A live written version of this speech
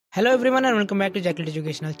Hello everyone and welcome back to Jacklet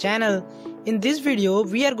Educational channel. In this video,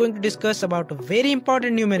 we are going to discuss about a very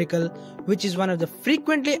important numerical which is one of the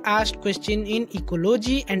frequently asked question in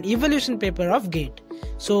Ecology and Evolution paper of GATE.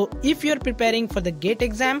 So if you are preparing for the GATE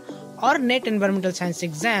exam or NET Environmental Science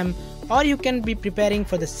exam, or you can be preparing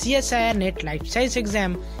for the CSIR NET Life Science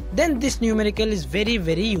exam, then this numerical is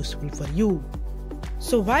very useful for you.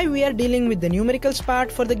 So why we are dealing with the numericals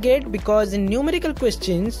part for the GATE? Because in numerical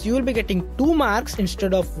questions you will be getting 2 marks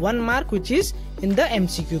instead of 1 mark, which is in the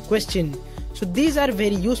MCQ question. So these are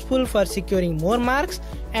very useful for securing more marks,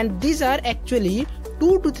 and these are actually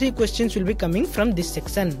 2 to 3 questions will be coming from this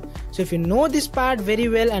section. So if you know this part very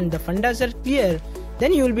well and the fundas are clear,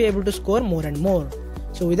 then you will be able to score more and more.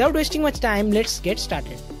 So without wasting much time, let's get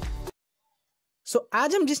started.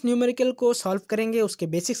 आज हम जिस numerical को solve करेंगे उसके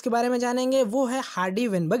basics के बारे में जानेंगे, वो है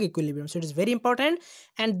Hardy-Weinberg equilibrium. So it is very important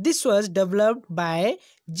and this was developed by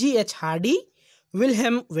G.H. Hardy,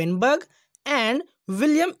 Wilhelm Weinberg and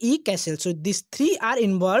William E. Castle. So these 3 are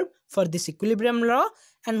involved for this equilibrium law.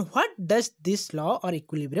 And what does this law or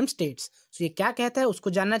equilibrium states? So ये क्या कहता है उसको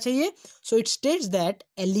जानना चाहिए. So it states that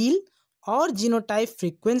allele or genotype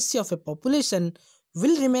frequency of a population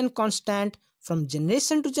will remain constant from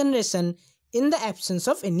generation to generation in the absence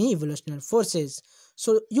of any evolutionary forces.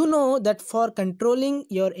 So you know that for controlling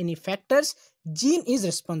your any factors, gene is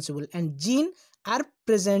responsible, and gene are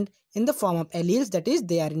present in the form of alleles, that is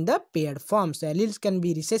they are in the paired form. So alleles can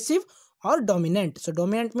be recessive or dominant. So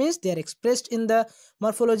dominant means they are expressed in the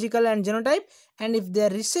morphological and genotype, and if they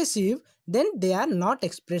are recessive then they are not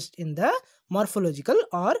expressed in the morphological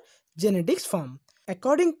or genetics form.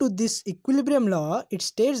 According to this equilibrium law, it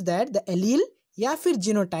states that the allele या फिर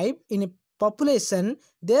genotype in a population,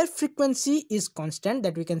 their frequency is constant,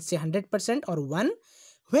 that we can say 100% or 1,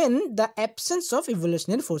 when the absence of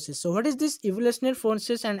evolutionary forces. So what is this evolutionary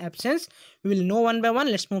forces and absence? We will know one by one.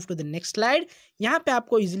 Let's move to the next slide. यहाँ पे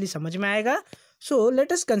आपको easily समझ में आएगा. So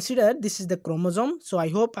let us consider this is the chromosome. So I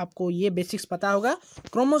hope आपको ये basics पता होगा.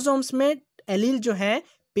 Chromosomes में allele जो है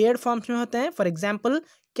पेयर्ड फॉर्म्स में होते हैं. फॉर एग्जाम्पल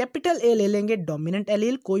कैपिटल ए ले लेंगे डोमिनेंट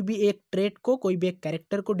एलील, कोई भी एक ट्रेट को, कोई भी एक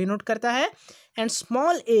कैरेक्टर को डिनोट करता है, and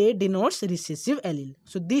small A denotes recessive allele.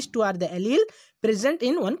 So this to are the allele present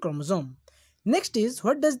in one chromosome. Next is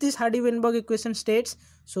what does this Hardy-Weinberg equation states?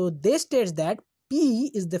 So they states that P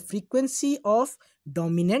is the frequency of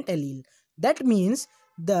dominant allele. That means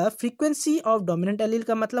the frequency of dominant allele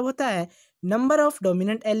का मतलब होता है number of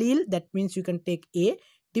dominant allele, that means you can take A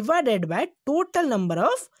divided by total number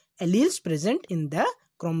of alleles present in the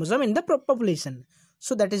chromosome in the population.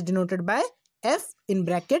 So that is denoted by F in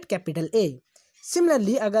bracket capital A.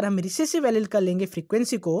 Similarly, अगर हम recessive allele का लेंगे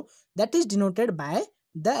frequency को, that is denoted by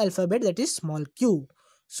the alphabet, that is small q.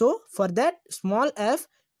 So for that small f,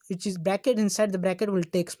 which is bracket inside the bracket, will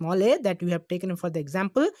take small a, that we have taken for the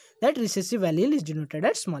example that recessive allele is denoted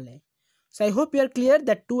as small a. So I hope you are clear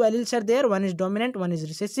that 2 alleles are there, one is dominant, one is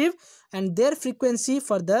recessive, and their frequency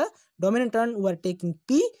for the dominant one we are taking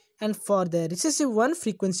P, and for the recessive one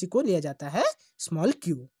frequency को लिया जाता है small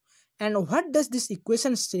q. And what does this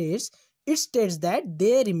equation states? It states that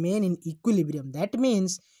they remain in equilibrium. That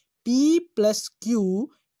means P plus Q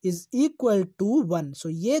is equal to 1. So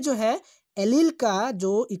ये जो है allele का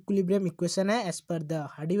जो equilibrium equation है as per the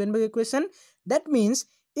Hardy-Weinberg equation, that means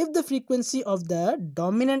if the frequency of the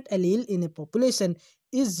dominant allele in a population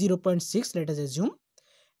is 0.6, let us assume,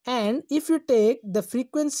 and if you take the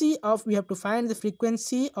frequency of, we have to find the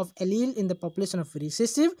frequency of allele in the population of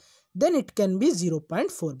recessive, then it can be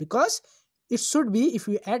 0.4, because it should be, if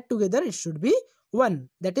we add together, it should be 1,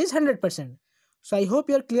 that is 100%. So I hope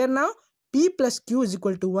you are clear now. P plus Q is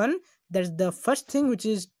equal to 1. That's the first thing which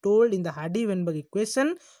is told in the Hardy-Weinberg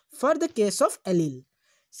equation for the case of allele.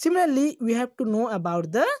 Similarly, we have to know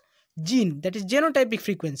about the gene, that is genotypic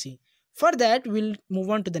frequency. For that, we'll move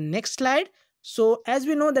on to the next slide. So as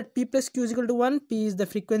we know that P plus Q is equal to 1, P is the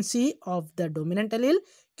frequency of the dominant allele,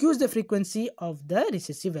 Q is the frequency of the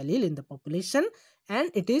recessive allele in the population, and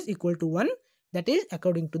it is equal to 1, that is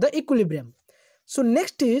according to the equilibrium. So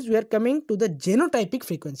next is we are coming to the genotypic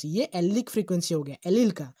frequency. ये allelic frequency हो गया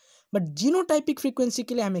allele का, but genotypic frequency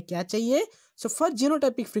के लिए हमें क्या चाहिए? So for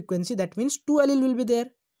genotypic frequency, that means 2 allele will be there.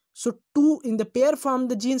 So 2 in the pair form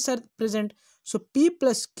the genes are present. So P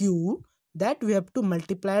plus Q, that we have to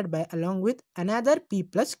multiply it by along with another P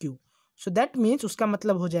plus Q. So that means उसका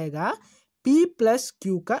मतलब हो जाएगा P plus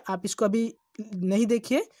Q का, आप इसको अभी नहीं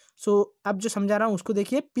देखिए, so अब जो समझा रहा हूँ उसको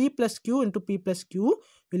देखिए, P plus Q into P plus Q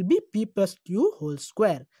will be P plus Q whole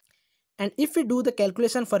square. And if we do the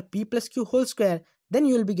calculation for P plus Q whole square, then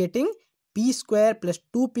you will be getting p square plus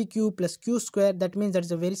 2pq plus q square, that means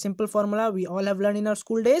that's a very simple formula we all have learned in our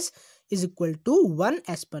school days, is equal to 1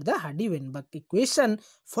 as per the Hardy-Weinberg equation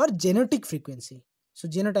for genotypic frequency. So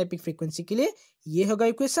genotypic frequency के लिए ये होगा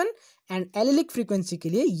equation and allelic frequency के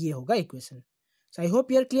लिए ये होगा equation. So I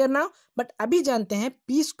hope you are clear now. But अभी जानते हैं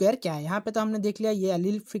p square क्या है. यहाँ पे तो हमने देख लिया ये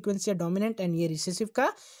allelic frequency है dominant and ये recessive का.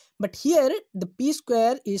 But here the p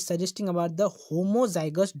square is suggesting about the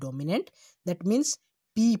homozygous dominant. That means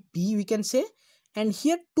pp we can say. And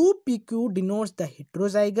here 2pq denotes the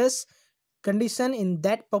heterozygous condition in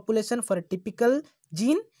that population for a typical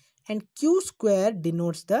gene. And q square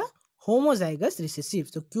denotes the homozygous recessive.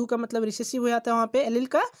 So q का मतलब recessive हो जाता है वहाँ पे allele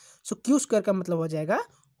का. So q square का मतलब हो जाएगा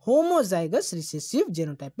homozygous recessive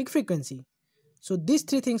genotypic frequency. So these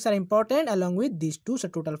three things are important along with these two. So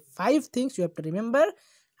total 5 things you have to remember.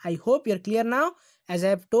 I hope you are clear now. As I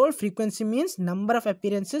have told, frequency means number of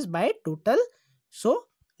appearances by total. So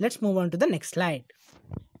let's move on to the next slide.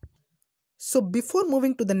 So before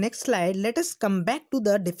moving to the next slide, let us come back to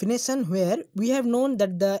the definition where we have known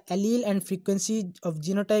that the allele and frequency of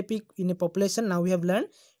genotypic in a population, now we have learned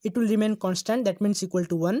it will remain constant, that means equal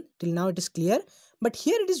to 1. Till now it is clear. But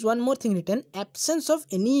here it is one more thing written, absence of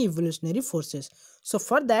any evolutionary forces. So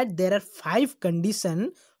for that there are 5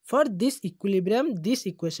 conditions for this equilibrium, this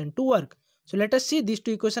equation to work. So let us see these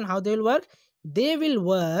two equations how they will work. They will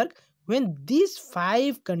work when these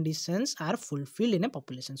 5 conditions are fulfilled in a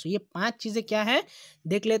population. So ये 5 चीजें क्या है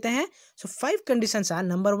देख लेते हैं. So 5 conditions are,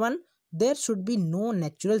 number 1, there should be no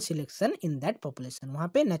natural selection in that population.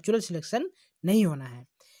 वहाँ पे natural selection नहीं होना है.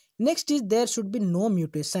 Next is there should be no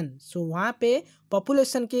mutation. So वहाँ पे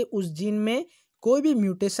population के उस जीन में कोई भी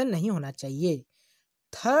mutation नहीं होना चाहिए.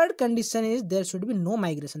 Third condition is there should be no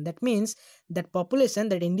migration. That means that population,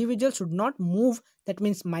 that individual should not move. That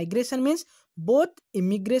means migration means both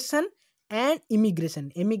immigration and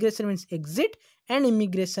immigration. Immigration means exit and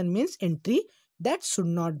immigration means entry. That should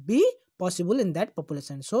not be possible in that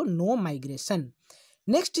population. So no migration.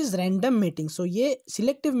 Next is random mating. So ये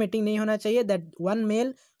selective mating नहीं होना चाहिए. That one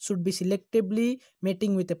male should be selectively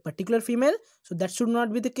mating with a particular female. So that should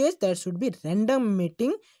not be the case. There should be random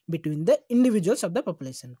mating between the individuals of the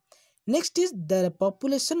population. Next is the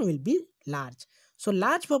population will be large. So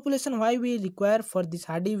large population, why we require for this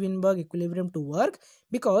Hardy-Weinberg equilibrium to work?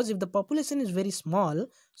 Because if the population is very small,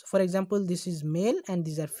 so for example this is male and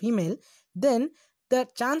these are female, then the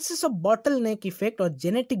chances of bottleneck effect or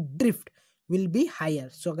genetic drift will be higher.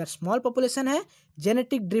 So अगर small population है,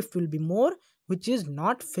 genetic drift will be more, which is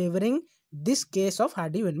not favoring this case of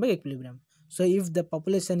Hardy-Weinberg equilibrium. So if the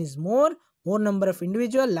population is more number of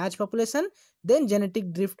individual, large population, then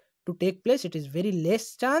genetic drift to take place, it is very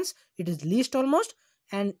less chance, it is least almost,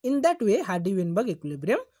 and in that way Hardy-Weinberg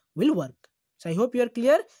equilibrium will work. So I hope you are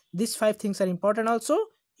clear. These 5 things are important also.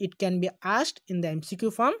 It can be asked in the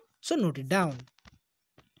MCQ form, so note it down.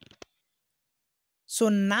 So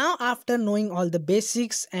now after knowing all the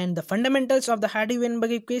basics and the fundamentals of the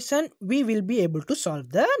Hardy-Weinberg equation, we will be able to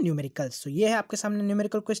solve the numericals. So ये है आपके सामने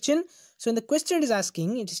numerical question. So in the question it is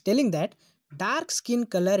asking, it is telling that dark skin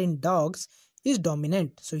color in dogs is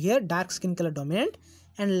dominant. So here dark skin color dominant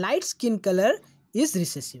and light skin color is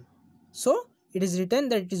recessive. So it is written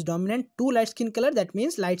that it is dominant to light skin color, that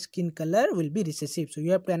means light skin color will be recessive. So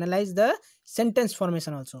you have to analyze the sentence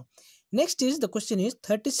formation also. Next is the question is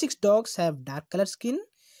 36 dogs have dark color skin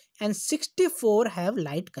and 64 have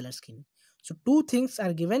light color skin. So 2 things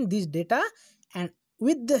are given, these data, and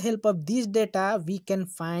with the help of these data we can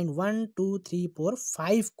find 1, 2, 3, 4,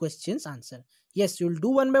 5 questions answer. Yes, you will do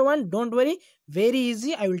one by one, don't worry, very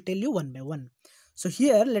easy, I will tell you one by one. So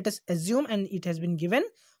here let us assume, and it has been given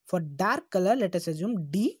for dark color, let us assume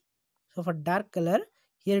D. So for dark color,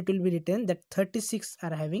 here it will be written that 36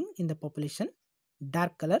 are having in the population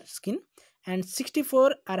dark color skin and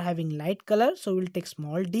 64 are having light color. So we will take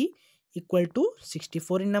small d equal to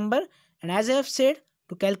 64 in number. And as I have said,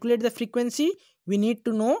 to calculate the frequency, we need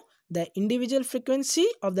to know the individual frequency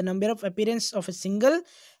of the number of appearance of a single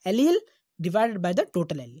allele divided by the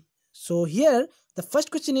total allele. So here the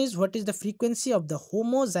first question is, what is the frequency of the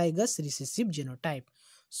homozygous recessive genotype?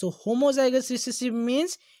 So homozygous recessive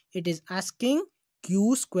means it is asking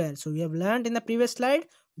q square. So we have learned in the previous slide,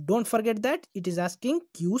 don't forget that it is asking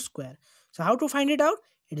q square. So how to find it out?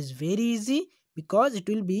 It is very easy, because it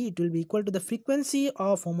will be equal to the frequency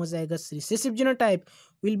of homozygous recessive genotype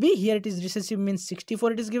will be, here it is recessive means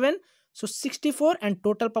 64 it is given. So 64 and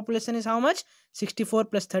total population is how much? 64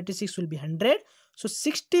 plus 36 will be 100. So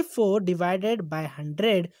 64 divided by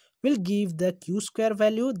 100 will give the q square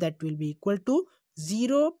value, that will be equal to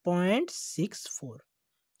 0.64.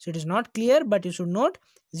 So it is not clear, but you should note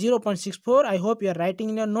 0.64. I hope you are writing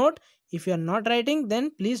in your note If you are not writing,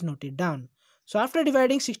 then please note it down. So after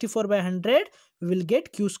dividing 64 by 100, we will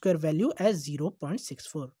get q square value as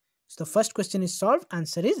 0.64. So the first question is solved,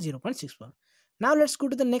 answer is 0.64. Now let's go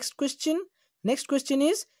to the next question. Next question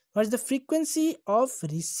is, what is the frequency of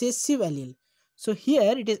recessive allele? So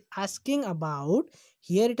here it is asking about,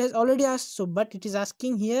 here it has already asked, so but it is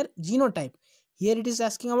asking here genotype. Here it is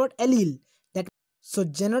asking about allele. So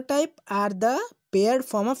genotype are the paired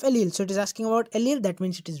form of allele. So it is asking about allele. That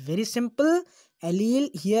means it is very simple.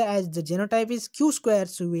 Allele here, as the genotype is q square,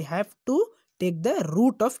 so we have to take the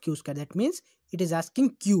root of q square. That means it is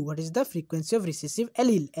asking q. What is the frequency of recessive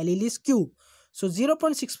allele? Allele is q. So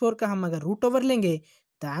 0.64 का हम अगर root over लेंगे,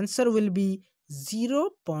 the answer will be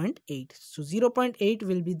 0.8. So 0.8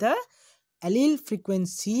 will be the allele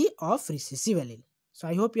frequency of recessive allele. So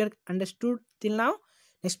I hope you are understood till now.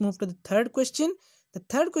 Let's move to the third question. The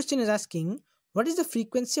third question is asking, what is the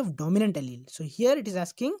frequency of dominant allele? So here it is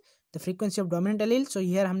asking the frequency of dominant allele. So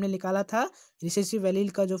here हमने निकाला था recessive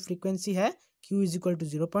allele का जो frequency है q is equal to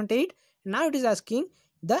 0.8. Now it is asking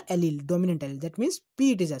the allele, dominant allele. That means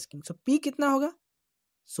p it is asking. So p कितना होगा?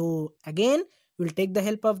 So again we will take the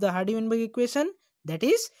help of the Hardy-Weinberg equation. That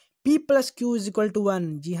is p plus q is equal to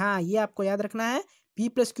 1. जी हाँ, ये आपको याद रखना है. p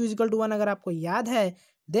plus q is equal to 1 अगर आपको याद है,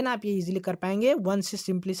 देन आप ये इजीली कर पाएंगे. 1 से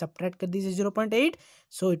सिंपली सब्ट्रैक्ट कर दीजिए 0.8.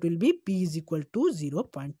 So it will be p is equal to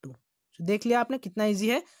 0.2. सो देख लिया आपने कितना इजी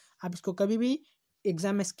है. आप इसको कभी भी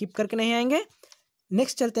एग्जाम में स्किप करके नहीं आएंगे.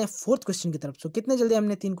 नेक्स्ट चलते हैं फोर्थ क्वेश्चन की तरफ. सो कितने जल्दी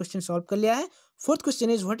हमने 3 क्वेश्चन सॉल्व कर लिया है. Fourth question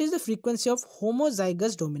is, what is the frequency of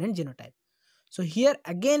homozygous dominant genotype? So here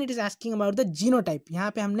again it is asking about the genotype.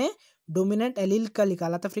 यहाँ पे हमने डोमिनेंट एलील का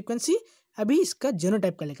निकाला था फ्रीक्वेंसी, अभी इसका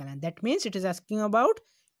जीनोटाइप का निकाला है. That means it is asking about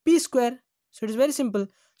p square. So it is very simple.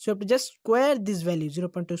 So you have to just square this value.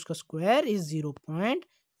 0.2 square is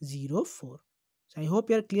 0.04. So I hope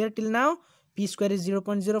you are clear till now. P square is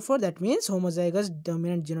 0.04. That means homozygous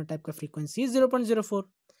dominant genotype ka frequency is 0.04.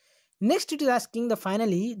 Next it is asking the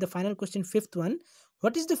final question, fifth one.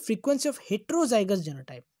 What is the frequency of heterozygous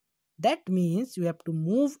genotype? That means you have to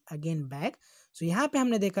move again back. So यहाँ पे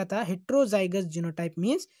हमने देखा था heterozygous genotype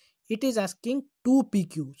means it is asking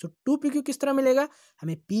 2pq. So 2pq किस तरह मिलेगा?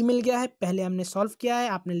 हमें p मिल गया है, पहले हमने सॉल्व किया है,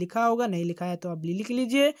 आपने लिखा होगा, नहीं लिखा है तो आप लिख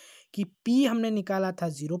लीजिए कि p हमने निकाला था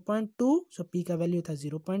 0.2. सो p का वैल्यू था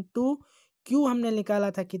 0.2. q हमने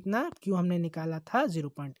निकाला था कितना? q हमने निकाला था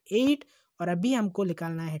 0.8. और अभी हमको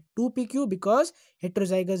निकालना है 2pq बिकॉज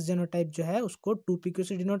हेटेरोजाइगस जीनोटाइप जो है उसको 2pq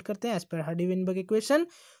से डिनोट करते हैं as per Hardy-Weinberg equation.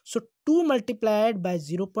 So 2 multiplied by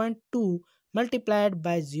 0.2 multiplied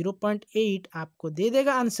by 0.8 आपको दे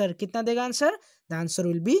देगा आंसर. कितना देगा answer? The answer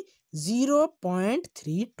will be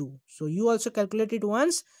 0.32. So you also calculate it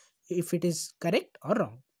once if it is correct or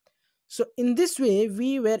wrong. So in this way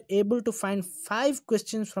we were able to find 5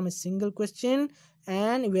 questions from a single question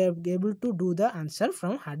and we are able to do the answer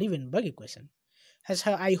from Hardy-Weinberg equation.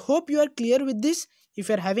 I hope you are clear with this. If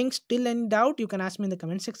you are having still any doubt, you can ask me in the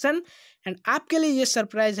comment section. And आपके लिए ये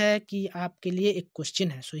surprise है कि आपके लिए एक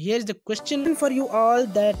question है. So here is the question for you all,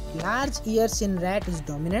 that large ears in rat is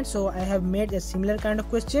dominant. So I have made a similar kind of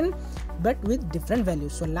question but with different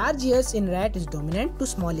values. So large ears in rat is dominant to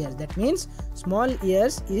small ears. That means small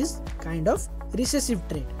ears is kind of recessive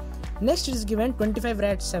trait. Next it is given 25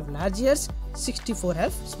 rats have large ears, 64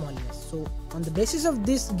 have small ears. So on the basis of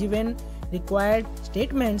this given required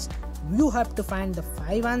statements, you have to find the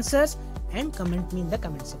 5 answers and comment me in the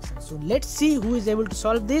comment section. So let's see who is able to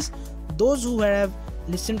solve this. Those who have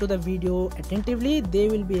listened to the video attentively, they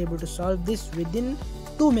will be able to solve this within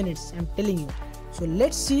 2 minutes, I'm telling you. So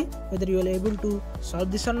let's see whether you are able to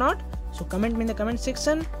solve this or not. So comment me in the comment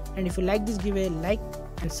section, and if you like this, give a like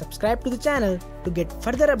and subscribe to the channel to get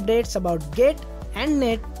further updates about GATE and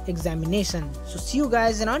NET examination. So see you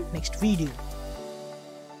guys in our next video.